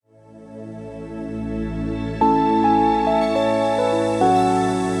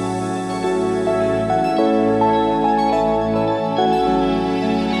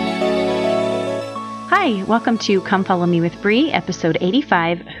Welcome to Come Follow Me with Bree, episode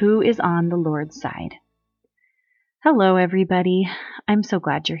 85, Who is on the Lord's Side? Hello, everybody. I'm so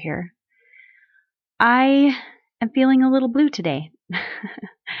glad you're here. I am feeling a little blue today.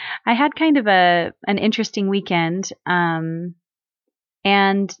 I had kind of an interesting weekend, and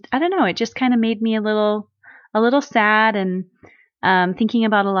I don't know, it just kind of made me a little sad and thinking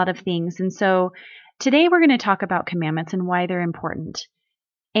about a lot of things. And so today we're going to talk about commandments and why they're important.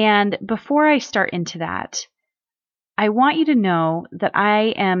 And before I start into that, I want you to know that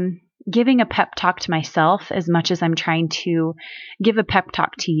I am giving a pep talk to myself as much as I'm trying to give a pep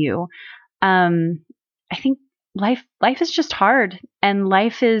talk to you. I think life is just hard, and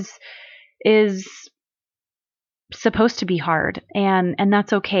life is supposed to be hard, and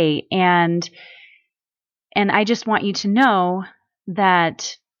that's okay. And I just want you to know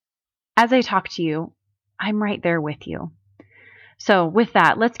that as I talk to you, I'm right there with you. So with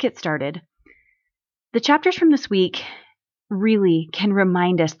that, let's get started. The chapters from this week really can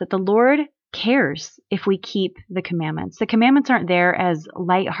remind us that the Lord cares if we keep the commandments. The commandments aren't there as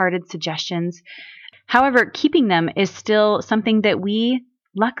lighthearted suggestions. However, keeping them is still something that we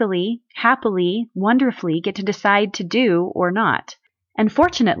luckily, happily, wonderfully get to decide to do or not. And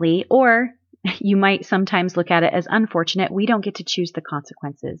fortunately, or you might sometimes look at it as unfortunate, we don't get to choose the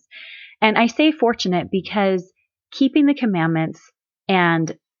consequences. And I say fortunate because keeping the commandments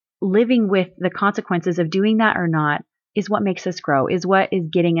and living with the consequences of doing that or not is what makes us grow, is what is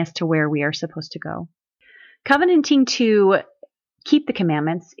getting us to where we are supposed to go. Covenanting to keep the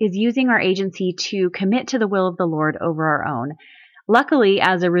commandments is using our agency to commit to the will of the Lord over our own. Luckily,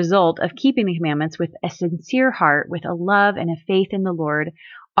 as a result of keeping the commandments with a sincere heart, with a love and a faith in the Lord,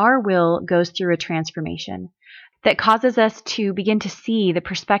 our will goes through a transformation that causes us to begin to see the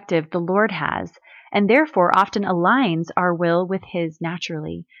perspective the Lord has, and therefore often aligns our will with His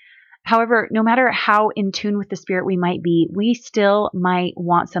naturally. However, no matter how in tune with the Spirit we might be, we still might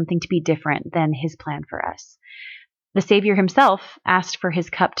want something to be different than His plan for us. The Savior Himself asked for His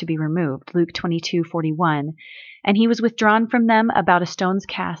cup to be removed, Luke 22:41, and He was withdrawn from them about a stone's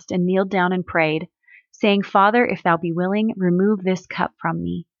cast and kneeled down and prayed, saying, Father, if Thou be willing, remove this cup from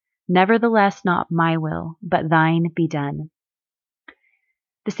me. Nevertheless, not my will, but Thine be done.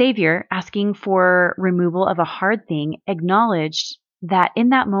 The Savior, asking for removal of a hard thing, acknowledged that in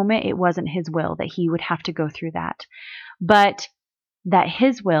that moment it wasn't His will that He would have to go through that, but that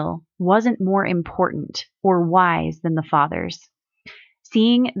His will wasn't more important or wise than the Father's.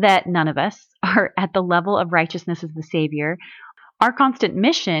 Seeing that none of us are at the level of righteousness as the Savior, our constant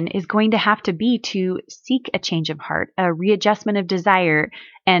mission is going to have to be to seek a change of heart, a readjustment of desire,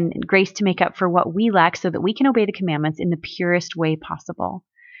 and grace to make up for what we lack so that we can obey the commandments in the purest way possible.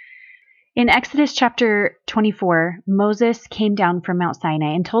 In Exodus chapter 24, Moses came down from Mount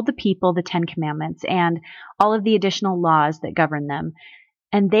Sinai and told the people the 10 Commandments and all of the additional laws that govern them.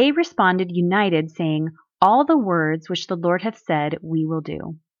 And they responded united, saying, All the words which the Lord hath said, we will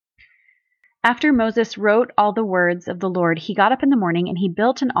do. After Moses wrote all the words of the Lord, he got up in the morning and he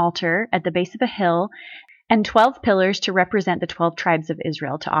built an altar at the base of a hill and 12 pillars to represent the 12 tribes of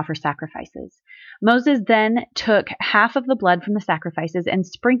Israel to offer sacrifices. Moses then took half of the blood from the sacrifices and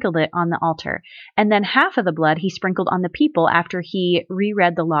sprinkled it on the altar, and then half of the blood he sprinkled on the people after he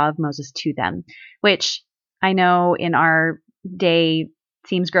reread the law of Moses to them, which I know in our day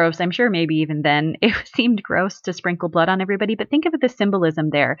seems gross. I'm sure maybe even then it seemed gross to sprinkle blood on everybody, but think of the symbolism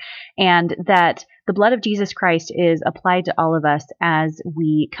there, and that the blood of Jesus Christ is applied to all of us as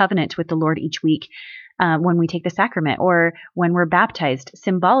we covenant with the Lord each week. When we take the sacrament or when we're baptized,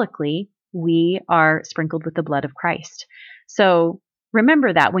 symbolically, we are sprinkled with the blood of Christ. So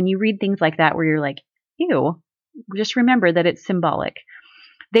remember that when you read things like that where you're like, ew, just remember that it's symbolic.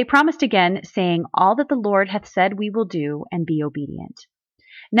 They promised again, saying, All that the Lord hath said we will do, and be obedient.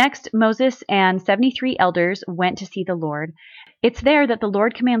 Next, Moses and 73 elders went to see the Lord. It's there that the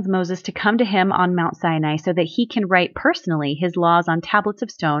Lord commands Moses to come to him on Mount Sinai so that he can write personally his laws on tablets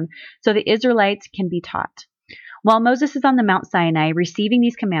of stone so the Israelites can be taught. While Moses is on the Mount Sinai receiving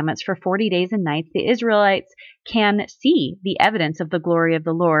these commandments for 40 days and nights, the Israelites can see the evidence of the glory of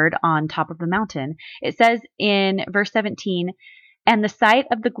the Lord on top of the mountain. It says in verse 17, And the sight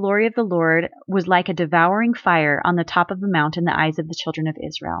of the glory of the Lord was like a devouring fire on the top of the mount in the eyes of the children of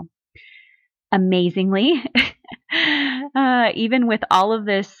Israel. Amazingly, even with all of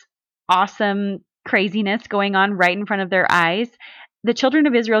this awesome craziness going on right in front of their eyes, the children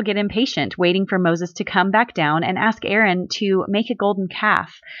of Israel get impatient, waiting for Moses to come back down and ask Aaron to make a golden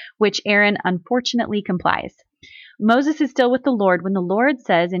calf, which Aaron unfortunately complies. Moses is still with the Lord when the Lord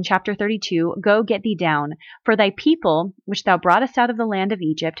says in chapter 32, "Go get thee down, for thy people, which thou broughtest out of the land of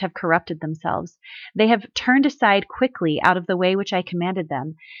Egypt, have corrupted themselves. They have turned aside quickly out of the way which I commanded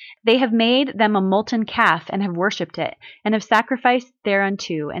them. They have made them a molten calf, and have worshipped it, and have sacrificed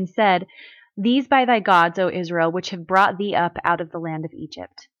thereunto, and said, These by thy gods, O Israel, which have brought thee up out of the land of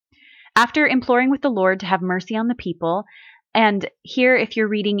Egypt." After imploring with the Lord to have mercy on the people, and here, if you're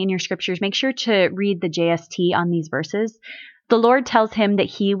reading in your scriptures, make sure to read the JST on these verses. The Lord tells him that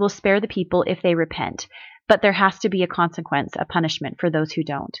he will spare the people if they repent, but there has to be a consequence, a punishment for those who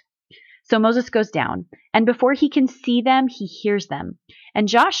don't. So Moses goes down, and before he can see them, he hears them. And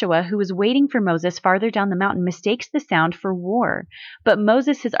Joshua, who was waiting for Moses farther down the mountain, mistakes the sound for war. But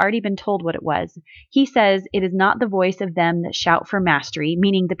Moses has already been told what it was. He says, "It is not the voice of them that shout for mastery,"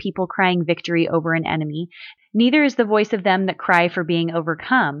 meaning the people crying victory over an enemy. "Neither is the voice of them that cry for being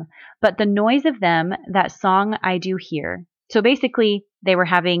overcome, but the noise of them that song I do hear." So basically, they were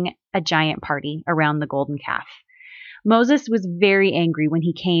having a giant party around the golden calf. Moses was very angry when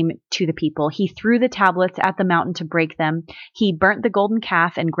he came to the people. He threw the tablets at the mountain to break them. He burnt the golden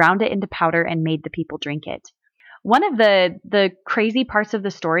calf and ground it into powder and made the people drink it. One of the crazy parts of the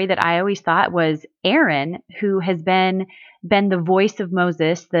story that I always thought was Aaron, who has been the voice of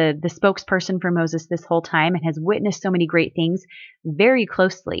Moses, the spokesperson for Moses this whole time, and has witnessed so many great things very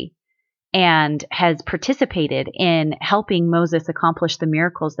closely and has participated in helping Moses accomplish the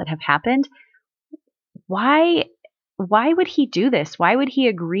miracles that have happened. Why would he do this? Why would he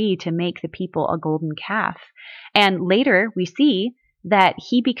agree to make the people a golden calf? And later we see that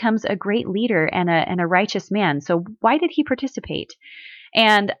he becomes a great leader and a righteous man. So why did he participate?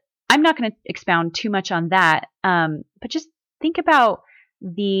 And I'm not going to expound too much on that, but just think about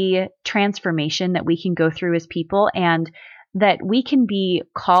the transformation that we can go through as people, and that we can be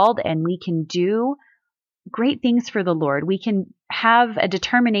called and we can do great things for the Lord. We can have a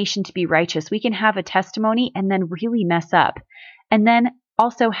determination to be righteous. We can have a testimony and then really mess up, and then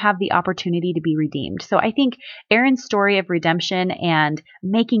also have the opportunity to be redeemed. So I think Aaron's story of redemption and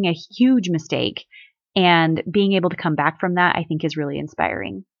making a huge mistake and being able to come back from that, I think is really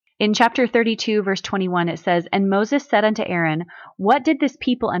inspiring. In chapter 32, verse 21, it says, "And Moses said unto Aaron, What did this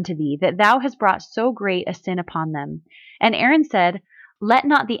people unto thee, that thou hast brought so great a sin upon them? And Aaron said, Let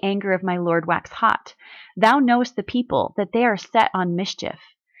not the anger of my Lord wax hot. Thou knowest the people, that they are set on mischief.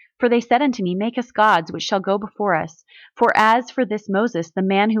 For they said unto me, Make us gods, which shall go before us. For as for this Moses, the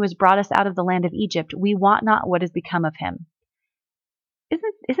man who has brought us out of the land of Egypt, we wot not what is become of him."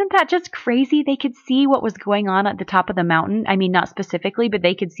 Isn't that just crazy? They could see what was going on at the top of the mountain. I mean, not specifically, but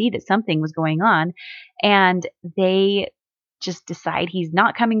they could see that something was going on. And they just decide he's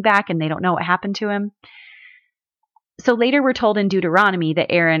not coming back, and they don't know what happened to him. So later we're told in Deuteronomy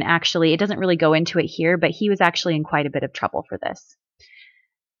that Aaron actually, it doesn't really go into it here, but he was actually in quite a bit of trouble for this.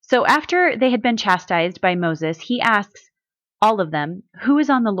 So after they had been chastised by Moses, he asks all of them, "Who is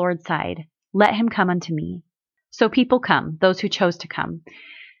on the Lord's side? Let him come unto me." So people come, those who chose to come.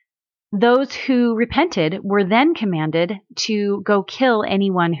 Those who repented were then commanded to go kill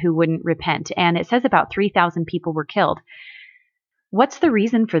anyone who wouldn't repent. And it says about 3,000 people were killed. What's the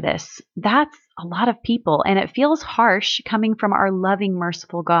reason for this? That's a lot of people, and it feels harsh coming from our loving,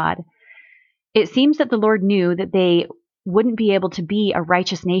 merciful God. It seems that the Lord knew that they wouldn't be able to be a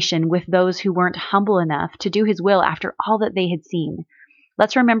righteous nation with those who weren't humble enough to do his will after all that they had seen.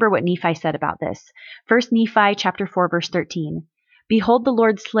 Let's remember what Nephi said about this. 1 Nephi chapter 4, verse 13. "Behold, the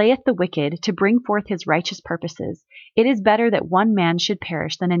Lord slayeth the wicked to bring forth his righteous purposes. It is better that one man should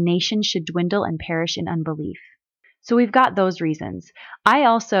perish than a nation should dwindle and perish in unbelief." So we've got those reasons. I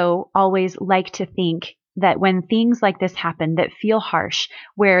also always like to think that when things like this happen that feel harsh,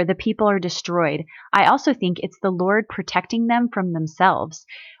 where the people are destroyed, I also think it's the Lord protecting them from themselves,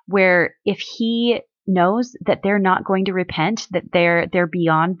 where if he knows that they're not going to repent, that they're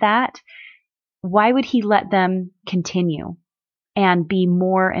beyond that, why would he let them continue and be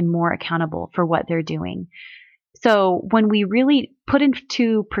more and more accountable for what they're doing? So when we really put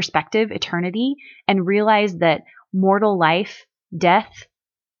into perspective eternity and realize that mortal life, death,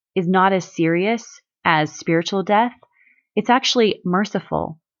 is not as serious as spiritual death, it's actually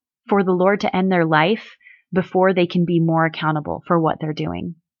merciful for the Lord to end their life before they can be more accountable for what they're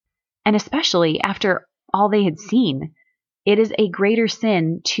doing. And especially after all they had seen, it is a greater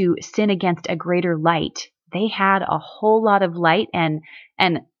sin to sin against a greater light. They had a whole lot of light and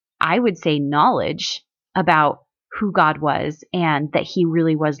I would say knowledge about who God was and that he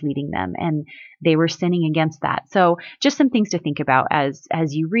really was leading them, and they were sinning against that. So just some things to think about as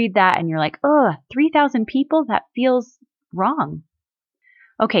you read that and you're like, 3,000 people? That feels wrong.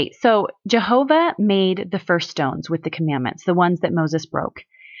 Okay, so Jehovah made the first stones with the commandments, the ones that Moses broke.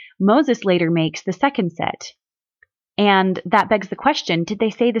 Moses later makes the second set. And that begs the question, did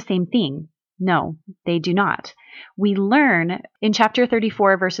they say the same thing? No, they do not. We learn in chapter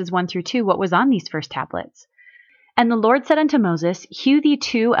 34, verses 1 through 2, what was on these first tablets. And the Lord said unto Moses, Hew thee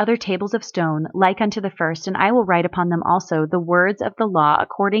 2 other tables of stone, like unto the first, and I will write upon them also the words of the law,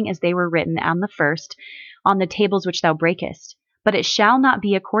 according as they were written on the first, on the tables which thou breakest. But it shall not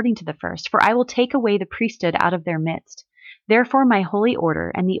be according to the first, for I will take away the priesthood out of their midst. Therefore my holy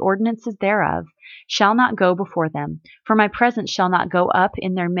order, and the ordinances thereof, shall not go before them, for my presence shall not go up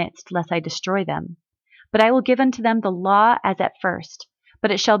in their midst, lest I destroy them. But I will give unto them the law as at first,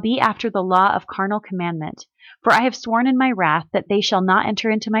 but it shall be after the law of carnal commandment. For I have sworn in my wrath that they shall not enter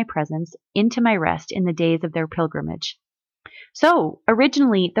into my presence, into my rest in the days of their pilgrimage. So,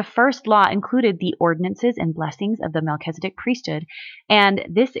 originally, the first law included the ordinances and blessings of the Melchizedek priesthood, and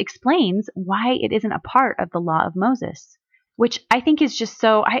this explains why it isn't a part of the law of Moses, which I think is just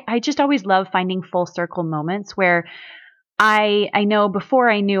so, I just always love finding full circle moments where I know before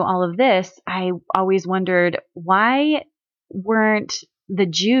I knew all of this, I always wondered, why weren't the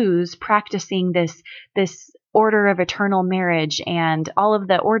Jews practicing this order of eternal marriage and all of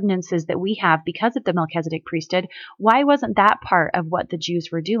the ordinances that we have because of the Melchizedek priesthood? Why wasn't that part of what the Jews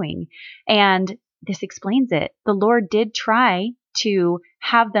were doing? And this explains it. The Lord did try to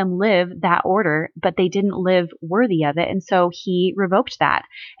have them live that order, but they didn't live worthy of it. And so he revoked that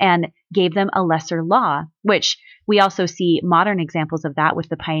and gave them a lesser law, which we also see modern examples of that with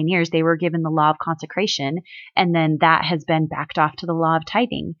the pioneers. They were given the law of consecration, and then that has been backed off to the law of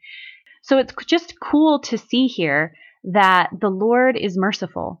tithing. So it's just cool to see here that the Lord is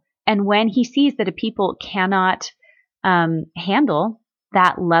merciful. And when he sees that a people cannot handle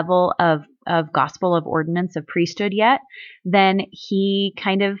that level of gospel, of ordinance, of priesthood yet, then he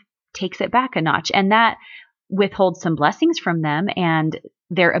kind of takes it back a notch. And that withholds some blessings from them and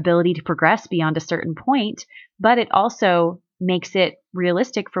their ability to progress beyond a certain point, but it also makes it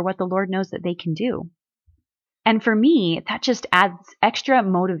realistic for what the Lord knows that they can do. And for me, that just adds extra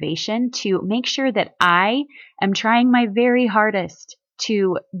motivation to make sure that I am trying my very hardest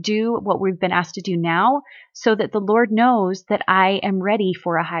to do what we've been asked to do now, so that the Lord knows that I am ready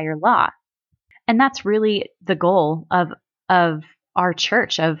for a higher law. And that's really the goal of our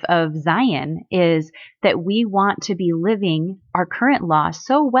church, of Zion, is that we want to be living our current law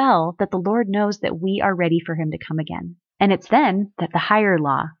so well that the Lord knows that we are ready for him to come again. And it's then that the higher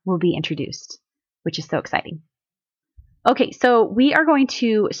law will be introduced, which is so exciting. Okay, so we are going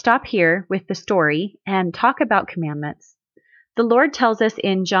to stop here with the story and talk about commandments. The Lord tells us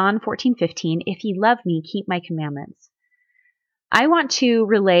in John 14:15, if ye love me, keep my commandments. I want to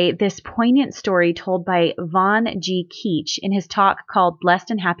relay this poignant story told by Von G. Keach in his talk called Blessed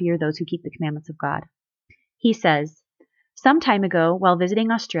and Happy Are Those Who Keep the Commandments of God. He says, some time ago, while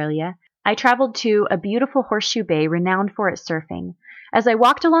visiting Australia, I traveled to a beautiful horseshoe bay renowned for its surfing. As I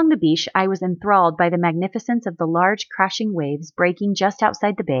walked along the beach, I was enthralled by the magnificence of the large crashing waves breaking just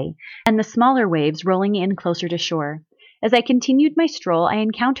outside the bay, and the smaller waves rolling in closer to shore. As I continued my stroll, I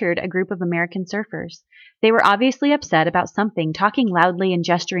encountered a group of American surfers. They were obviously upset about something, talking loudly and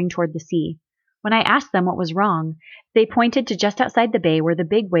gesturing toward the sea. When I asked them what was wrong, they pointed to just outside the bay where the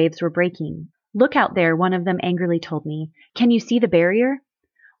big waves were breaking. Look out there, one of them angrily told me. Can you see the barrier?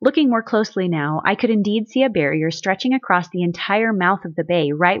 Looking more closely now, I could indeed see a barrier stretching across the entire mouth of the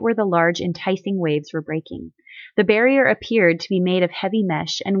bay, right where the large, enticing waves were breaking. The barrier appeared to be made of heavy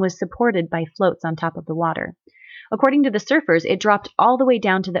mesh and was supported by floats on top of the water. According to the surfers, it dropped all the way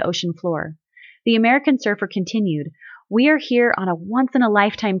down to the ocean floor. The American surfer continued, we are here on a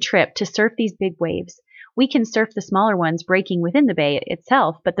once-in-a-lifetime trip to surf these big waves. We can surf the smaller ones breaking within the bay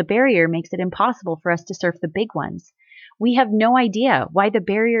itself, but the barrier makes it impossible for us to surf the big ones. We have no idea why the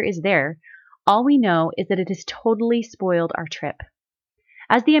barrier is there. All we know is that it has totally spoiled our trip.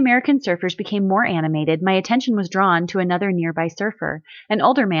 As the American surfers became more animated, my attention was drawn to another nearby surfer, an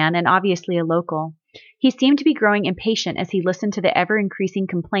older man and obviously a local. He seemed to be growing impatient as he listened to the ever-increasing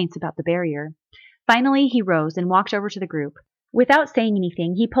complaints about the barrier. Finally, he rose and walked over to the group. Without saying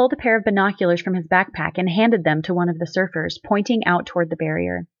anything, he pulled a pair of binoculars from his backpack and handed them to one of the surfers, pointing out toward the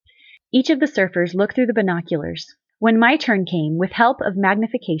barrier. Each of the surfers looked through the binoculars. When my turn came, with help of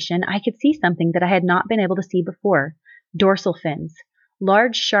magnification, I could see something that I had not been able to see before. Dorsal fins.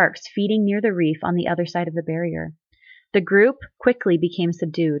 Large sharks feeding near the reef on the other side of the barrier. The group quickly became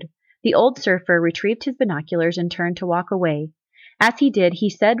subdued. The old surfer retrieved his binoculars and turned to walk away. As he did,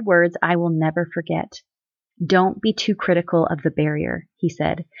 he said words I will never forget. Don't be too critical of the barrier, he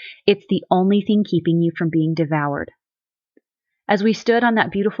said. It's the only thing keeping you from being devoured. As we stood on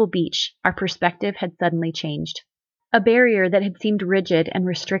that beautiful beach, our perspective had suddenly changed. A barrier that had seemed rigid and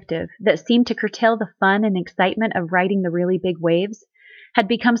restrictive, that seemed to curtail the fun and excitement of riding the really big waves, had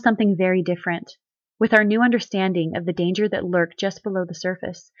become something very different. With our new understanding of the danger that lurked just below the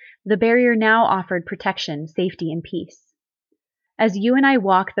surface, the barrier now offered protection, safety, and peace. As you and I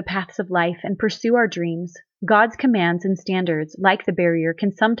walk the paths of life and pursue our dreams, God's commands and standards, like the barrier,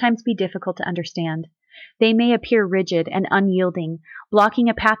 can sometimes be difficult to understand. They may appear rigid and unyielding, blocking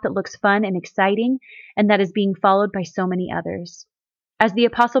a path that looks fun and exciting and that is being followed by so many others. As the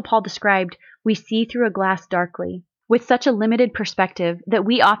Apostle Paul described, we see through a glass darkly, with such a limited perspective that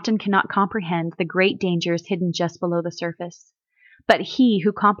we often cannot comprehend the great dangers hidden just below the surface. But he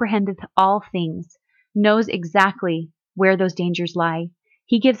who comprehendeth all things knows exactly where those dangers lie.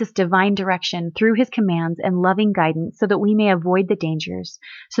 He gives us divine direction through his commands and loving guidance so that we may avoid the dangers,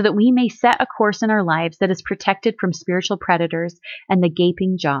 so that we may set a course in our lives that is protected from spiritual predators and the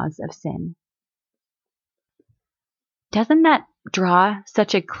gaping jaws of sin. Doesn't that draw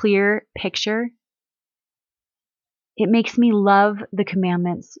such a clear picture? It makes me love the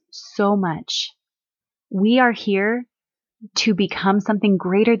commandments so much. We are here to become something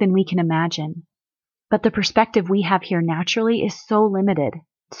greater than we can imagine. But the perspective we have here naturally is so limited,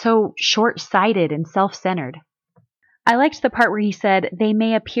 so short-sighted and self-centered. I liked the part where he said, they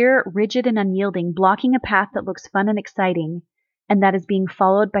may appear rigid and unyielding, blocking a path that looks fun and exciting, and that is being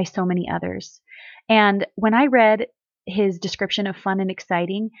followed by so many others. And when I read his description of fun and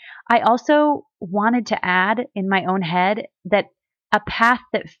exciting, I also wanted to add in my own head that a path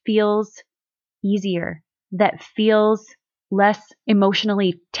that feels easier, that feels less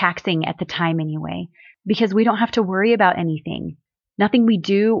emotionally taxing at the time anyway, because we don't have to worry about anything. Nothing we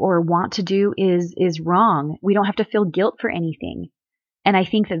do or want to do is wrong. We don't have to feel guilt for anything. And I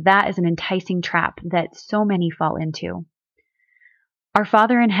think that is an enticing trap that so many fall into. Our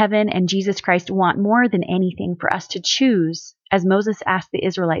Father in heaven and Jesus Christ want more than anything for us to choose, as Moses asked the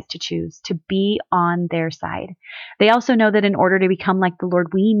Israelites to choose, to be on their side. They also know that in order to become like the Lord,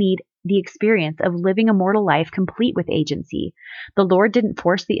 we need the experience of living a mortal life complete with agency. The Lord didn't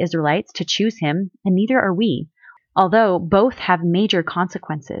force the Israelites to choose him, and neither are we, although both have major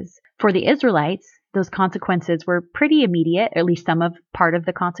consequences. For the Israelites, those consequences were pretty immediate, at least part of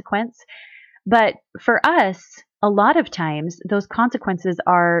the consequence. But for us, a lot of times those consequences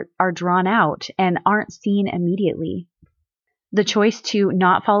are drawn out and aren't seen immediately. The choice to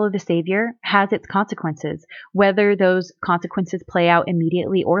not follow the Savior has its consequences, whether those consequences play out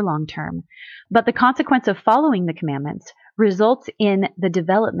immediately or long term. But the consequence of following the commandments results in the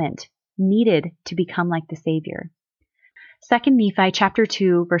development needed to become like the Savior. 2 Nephi chapter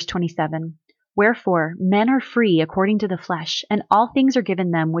 2, verse 27. Wherefore men are free according to the flesh, and all things are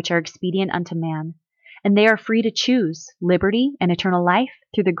given them which are expedient unto man. And they are free to choose liberty and eternal life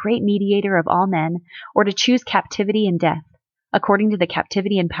through the great mediator of all men, or to choose captivity and death, according to the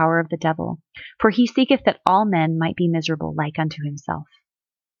captivity and power of the devil. For he seeketh that all men might be miserable like unto himself.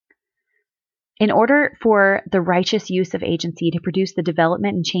 In order for the righteous use of agency to produce the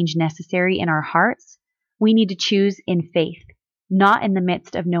development and change necessary in our hearts, we need to choose in faith, not in the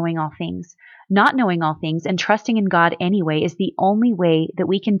midst of knowing all things. Not knowing all things and trusting in God anyway is the only way that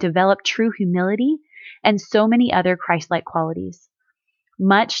we can develop true humility and so many other Christ-like qualities.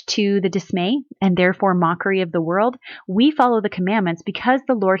 Much to the dismay and therefore mockery of the world, we follow the commandments because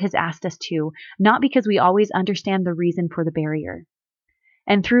the Lord has asked us to, not because we always understand the reason for the barrier.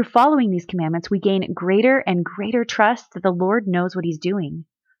 And through following these commandments, we gain greater and greater trust that the Lord knows what he's doing.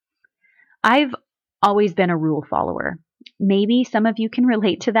 I've always been a rule follower. Maybe some of you can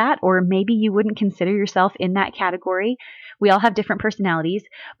relate to that, or maybe you wouldn't consider yourself in that category. We all have different personalities,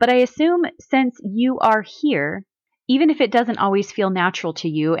 but I assume since you are here, even if it doesn't always feel natural to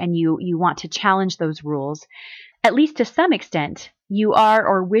you and you want to challenge those rules, at least to some extent, you are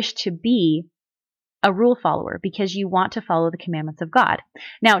or wish to be a rule follower because you want to follow the commandments of God.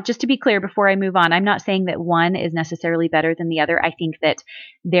 Now, just to be clear before I move on, I'm not saying that one is necessarily better than the other. I think that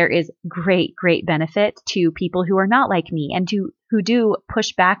there is great, great benefit to people who are not like me and who do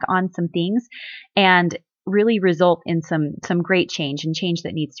push back on some things and really result in some great change and change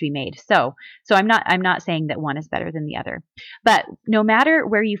that needs to be made. So I'm not saying that one is better than the other. But no matter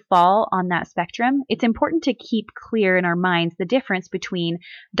where you fall on that spectrum, it's important to keep clear in our minds the difference between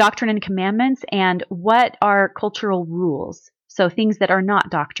doctrine and commandments and what are cultural rules. So things that are not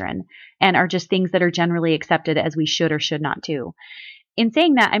doctrine and are just things that are generally accepted as we should or should not do. In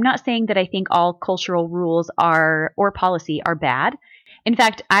saying that, I'm not saying that I think all cultural rules or policy are bad. In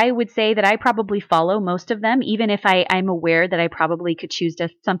fact, I would say that I probably follow most of them, even if I'm aware that I probably could choose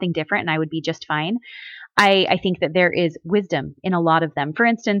something different and I would be just fine. I think that there is wisdom in a lot of them. For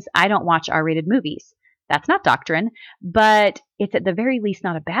instance, I don't watch R-rated movies. That's not doctrine, but it's at the very least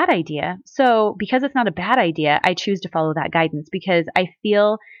not a bad idea. So because it's not a bad idea, I choose to follow that guidance because I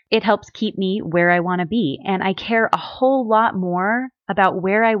feel it helps keep me where I want to be. And I care a whole lot more about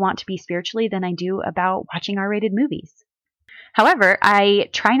where I want to be spiritually than I do about watching R-rated movies. However, I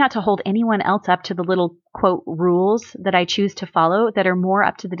try not to hold anyone else up to the little, quote, rules that I choose to follow that are more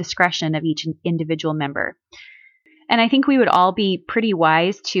up to the discretion of each individual member. And I think we would all be pretty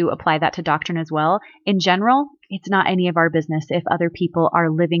wise to apply that to doctrine as well. In general, it's not any of our business if other people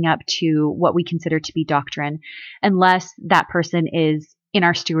are living up to what we consider to be doctrine, unless that person is in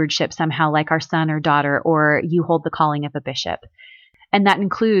our stewardship somehow, like our son or daughter, or you hold the calling of a bishop. And that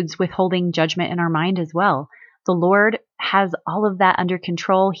includes withholding judgment in our mind as well. The Lord has all of that under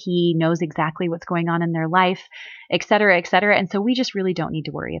control. He knows exactly what's going on in their life, et cetera, et cetera. And so we just really don't need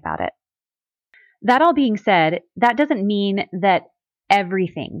to worry about it. That all being said, that doesn't mean that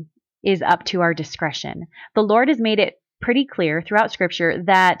everything is up to our discretion. The Lord has made it pretty clear throughout Scripture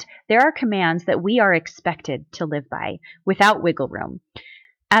that there are commands that we are expected to live by without wiggle room.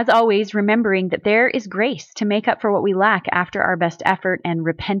 As always, remembering that there is grace to make up for what we lack after our best effort and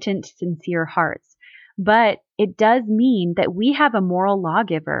repentant, sincere hearts. But it does mean that we have a moral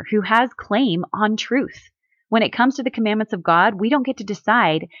lawgiver who has claim on truth. When it comes to the commandments of God, we don't get to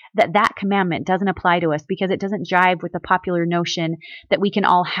decide that that commandment doesn't apply to us because it doesn't jive with the popular notion that we can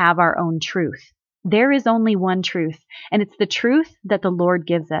all have our own truth. There is only one truth, and it's the truth that the Lord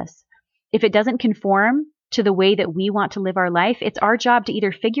gives us. If it doesn't conform to the way that we want to live our life, it's our job to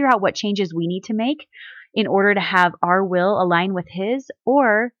either figure out what changes we need to make in order to have our will align with His,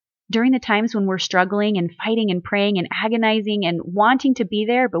 or during the times when we're struggling and fighting and praying and agonizing and wanting to be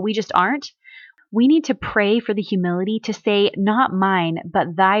there, but we just aren't, we need to pray for the humility to say, not mine,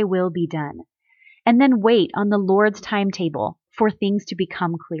 but thy will be done. And then wait on the Lord's timetable for things to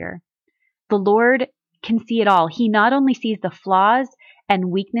become clear. The Lord can see it all. He not only sees the flaws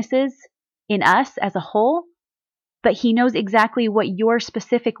and weaknesses in us as a whole, but He knows exactly what your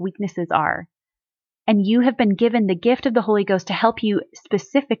specific weaknesses are. And you have been given the gift of the Holy Ghost to help you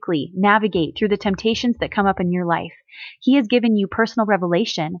specifically navigate through the temptations that come up in your life. He has given you personal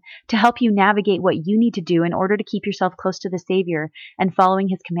revelation to help you navigate what you need to do in order to keep yourself close to the Savior and following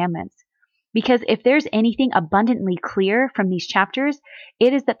His commandments. Because if there's anything abundantly clear from these chapters,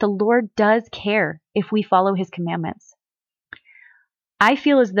 it is that the Lord does care if we follow His commandments. I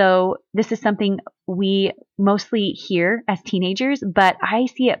feel as though this is something we mostly hear as teenagers, but I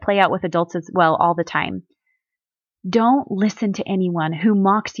see it play out with adults as well all the time. Don't listen to anyone who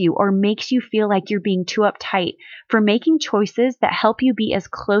mocks you or makes you feel like you're being too uptight for making choices that help you be as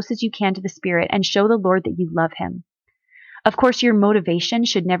close as you can to the Spirit and show the Lord that you love Him. Of course, your motivation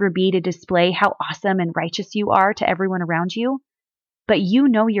should never be to display how awesome and righteous you are to everyone around you, but you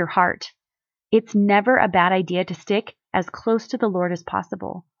know your heart. It's never a bad idea to stick as close to the Lord as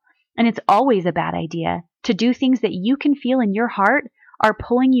possible. And it's always a bad idea to do things that you can feel in your heart are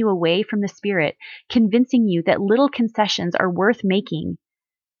pulling you away from the Spirit, convincing you that little concessions are worth making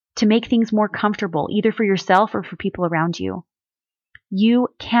to make things more comfortable, either for yourself or for people around you. You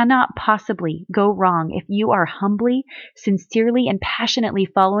cannot possibly go wrong if you are humbly, sincerely, and passionately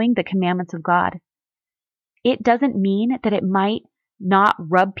following the commandments of God. It doesn't mean that it might not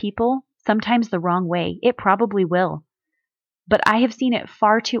rub people sometimes the wrong way. It probably will. But I have seen it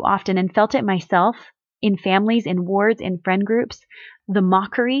far too often and felt it myself in families, in wards, in friend groups, the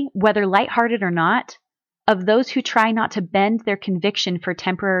mockery, whether lighthearted or not, of those who try not to bend their conviction for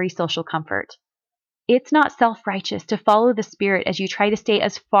temporary social comfort. It's not self-righteous to follow the Spirit as you try to stay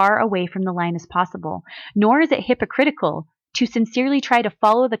as far away from the line as possible, nor is it hypocritical to sincerely try to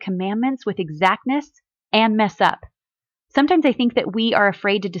follow the commandments with exactness and mess up. Sometimes I think that we are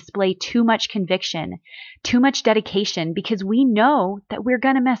afraid to display too much conviction, too much dedication, because we know that we're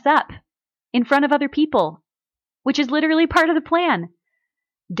going to mess up in front of other people, which is literally part of the plan.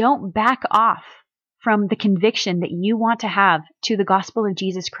 Don't back off from the conviction that you want to have to the gospel of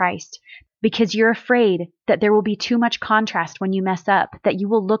Jesus Christ because you're afraid that there will be too much contrast when you mess up, that you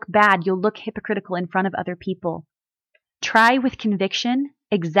will look bad, you'll look hypocritical in front of other people. Try with conviction,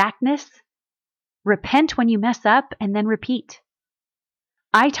 exactness, repent when you mess up, and then repeat.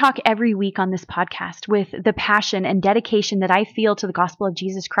 I talk every week on this podcast with the passion and dedication that I feel to the gospel of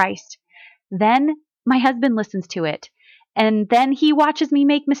Jesus Christ. Then my husband listens to it, and then he watches me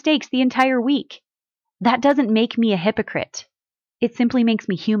make mistakes the entire week. That doesn't make me a hypocrite. It simply makes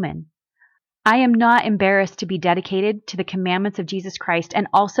me human. I am not embarrassed to be dedicated to the commandments of Jesus Christ and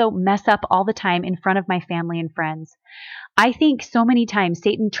also mess up all the time in front of my family and friends. I think so many times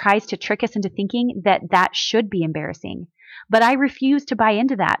Satan tries to trick us into thinking that that should be embarrassing. But I refuse to buy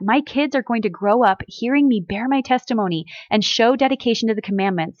into that. My kids are going to grow up hearing me bear my testimony and show dedication to the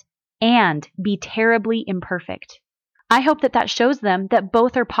commandments and be terribly imperfect. I hope that that shows them that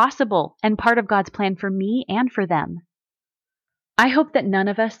both are possible and part of God's plan for me and for them. I hope that none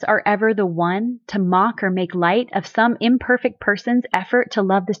of us are ever the one to mock or make light of some imperfect person's effort to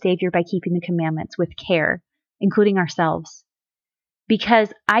love the Savior by keeping the commandments with care, including ourselves.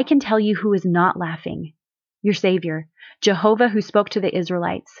 Because I can tell you who is not laughing. Your Savior, Jehovah, who spoke to the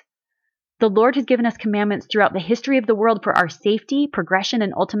Israelites. The Lord has given us commandments throughout the history of the world for our safety, progression,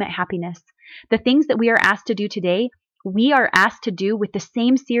 and ultimate happiness. The things that we are asked to do today, we are asked to do with the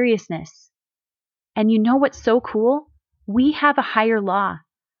same seriousness. And you know what's so cool? We have a higher law.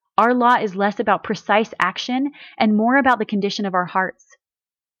 Our law is less about precise action and more about the condition of our hearts.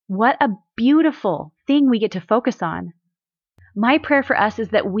 What a beautiful thing we get to focus on. My prayer for us is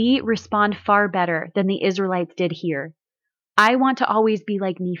that we respond far better than the Israelites did here. I want to always be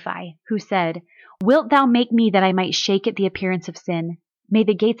like Nephi, who said, "Wilt thou make me that I might shake at the appearance of sin? May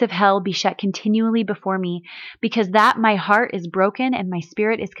the gates of hell be shut continually before me, because that my heart is broken and my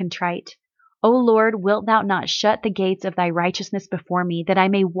spirit is contrite. O Lord, wilt thou not shut the gates of thy righteousness before me, that I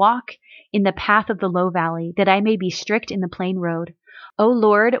may walk in the path of the low valley, that I may be strict in the plain road? O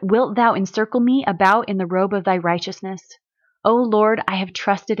Lord, wilt thou encircle me about in the robe of thy righteousness? O Lord, I have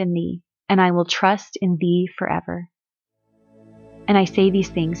trusted in thee, and I will trust in thee forever." And I say these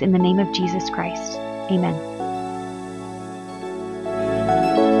things in the name of Jesus Christ. Amen.